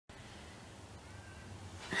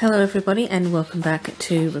Hello everybody and welcome back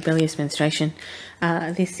to Rebellious Menstruation.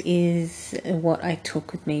 This is what I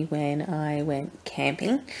took with me when I went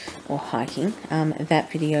camping or hiking.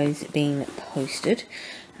 That video's been posted,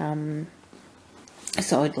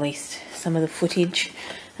 so at least some of the footage.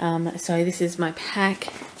 So this is my pack.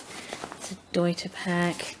 It's a Deuter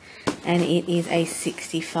pack and it is a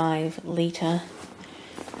 65 litre.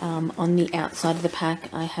 On the outside of the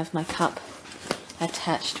pack I have my cup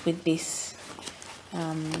attached with this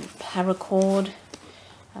paracord.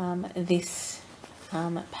 This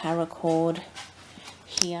paracord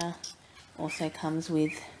here also comes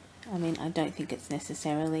with, I don't think it's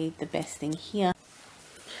necessarily the best thing here.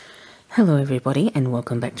 Hello everybody and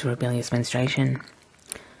welcome back to Rebellious Menstruation.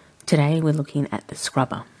 Today we're looking at the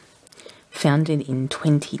scrubber. Founded in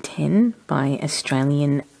 2010 by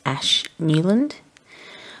Australian Ash Newland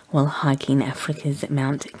while hiking Africa's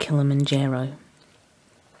Mount Kilimanjaro.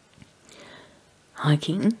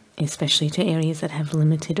 Hiking, especially to areas that have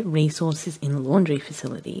limited resources in laundry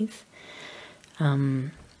facilities,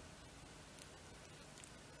 Hello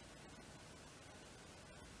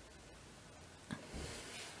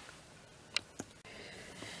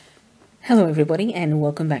everybody and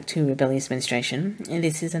welcome back to Rebellious Menstruation. And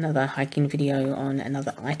this is another hiking video on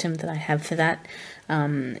another item that I have for that.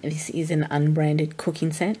 This is an unbranded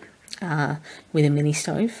cooking set with a mini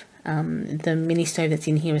stove. The mini stove that's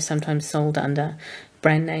in here is sometimes sold under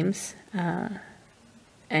brand names, and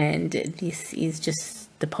this is just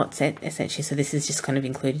the pot set essentially, so this is just kind of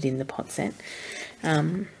included in the pot set.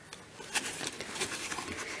 Hi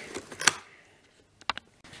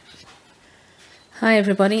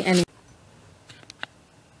everybody and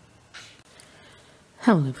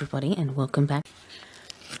hello everybody and welcome back.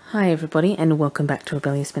 Hi everybody and welcome back to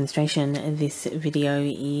Rebellious Menstruation. This video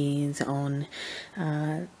is on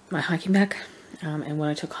my hiking bag and when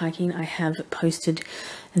I took hiking. I have posted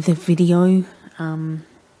the video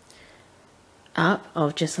up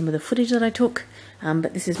of just some of the footage that I took,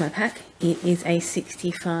 but this is my pack. It is a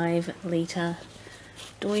 65 litre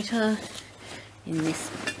Deuter in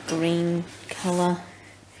this green colour.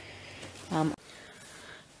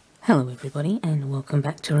 Hello everybody and welcome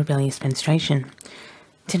back to Rebellious Menstruation.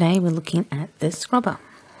 Today we're looking at the scrubber.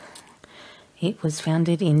 It was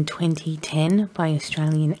founded in 2010 by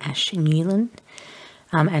Australian Ash Newland,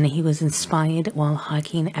 and he was inspired while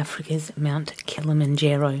hiking Africa's Mount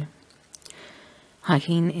Kilimanjaro.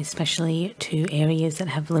 Hiking, especially to areas that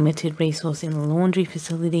have limited resource in laundry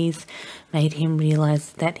facilities, made him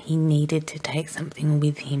realise that he needed to take something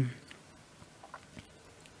with him.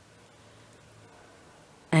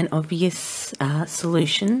 An obvious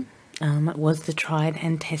solution was the tried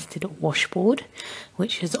and tested washboard,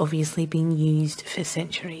 which has obviously been used for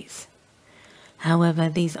centuries. However,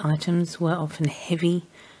 these items were often heavy,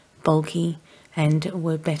 bulky, and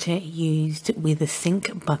were better used with a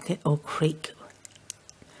sink, bucket, or creek.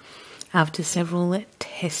 After several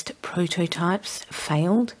test prototypes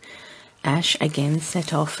failed, Ash again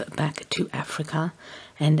set off back to Africa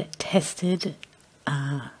and tested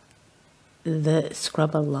the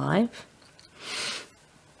scrubber live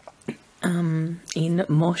in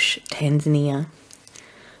Mosh, Tanzania.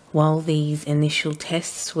 While these initial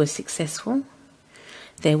tests were successful,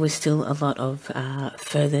 there was still a lot of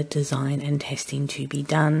further design and testing to be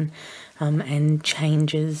done, and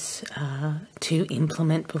changes to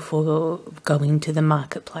implement before going to the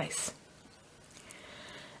marketplace.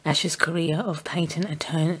 Ash's career as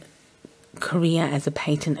a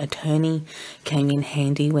patent attorney came in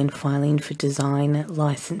handy when filing for design,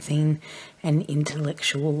 licensing, and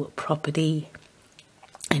intellectual property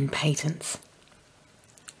and patents.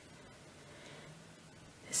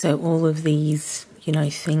 So all of these,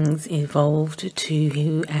 things evolved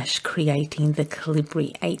to Ash creating the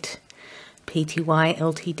Calibri 8 Pty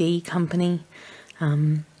Ltd company,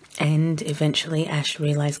 and eventually Ash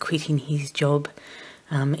realised quitting his job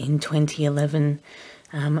in 2011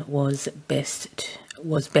 was best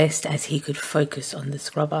as he could focus on the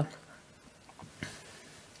scrubber.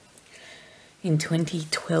 In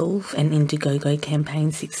 2012, an Indiegogo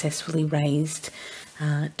campaign successfully raised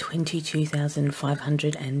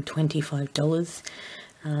 $22,525,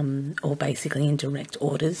 or basically in direct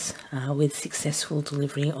orders, with successful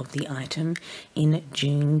delivery of the item in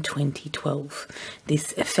June 2012.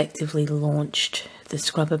 This effectively launched the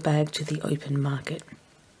scrubber bag to the open market.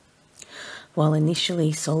 While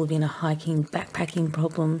initially solving a hiking backpacking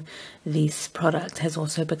problem, this product has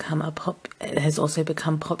also become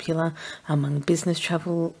popular among business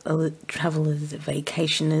travelers,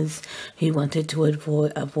 vacationers who wanted to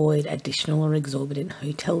avoid additional or exorbitant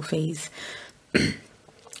hotel fees,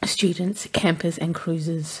 students, campers and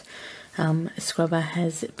cruisers, Scrubber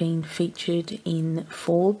has been featured in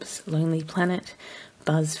Forbes, Lonely Planet,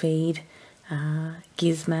 BuzzFeed,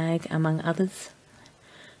 Gizmag, among others.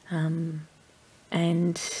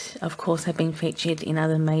 And of course have been featured in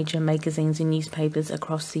other major magazines and newspapers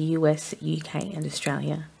across the US, UK and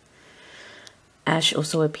Australia. Ash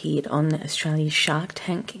also appeared on Australia's Shark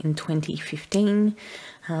Tank in 2015,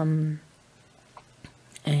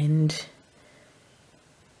 and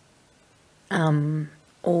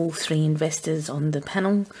all three investors on the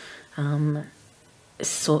panel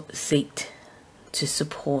seeked to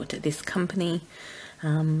support this company.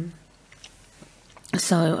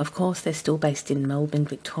 So, of course, they're still based in Melbourne,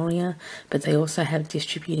 Victoria, but they also have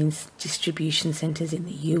distribution centres in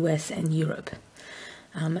the US and Europe.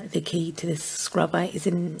 The key to this scrubber is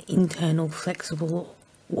an internal flexible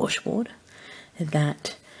washboard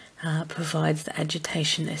that provides the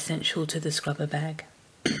agitation essential to the scrubber bag.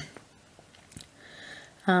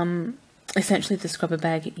 Essentially, the scrubber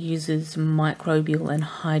bag uses microbial and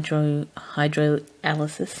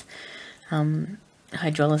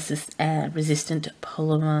hydrolysis resistant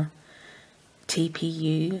polymer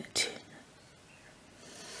TPU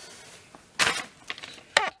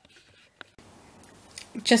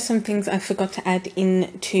Just some things I forgot to add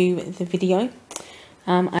into the video.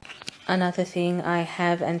 Another thing I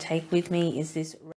have and take with me is this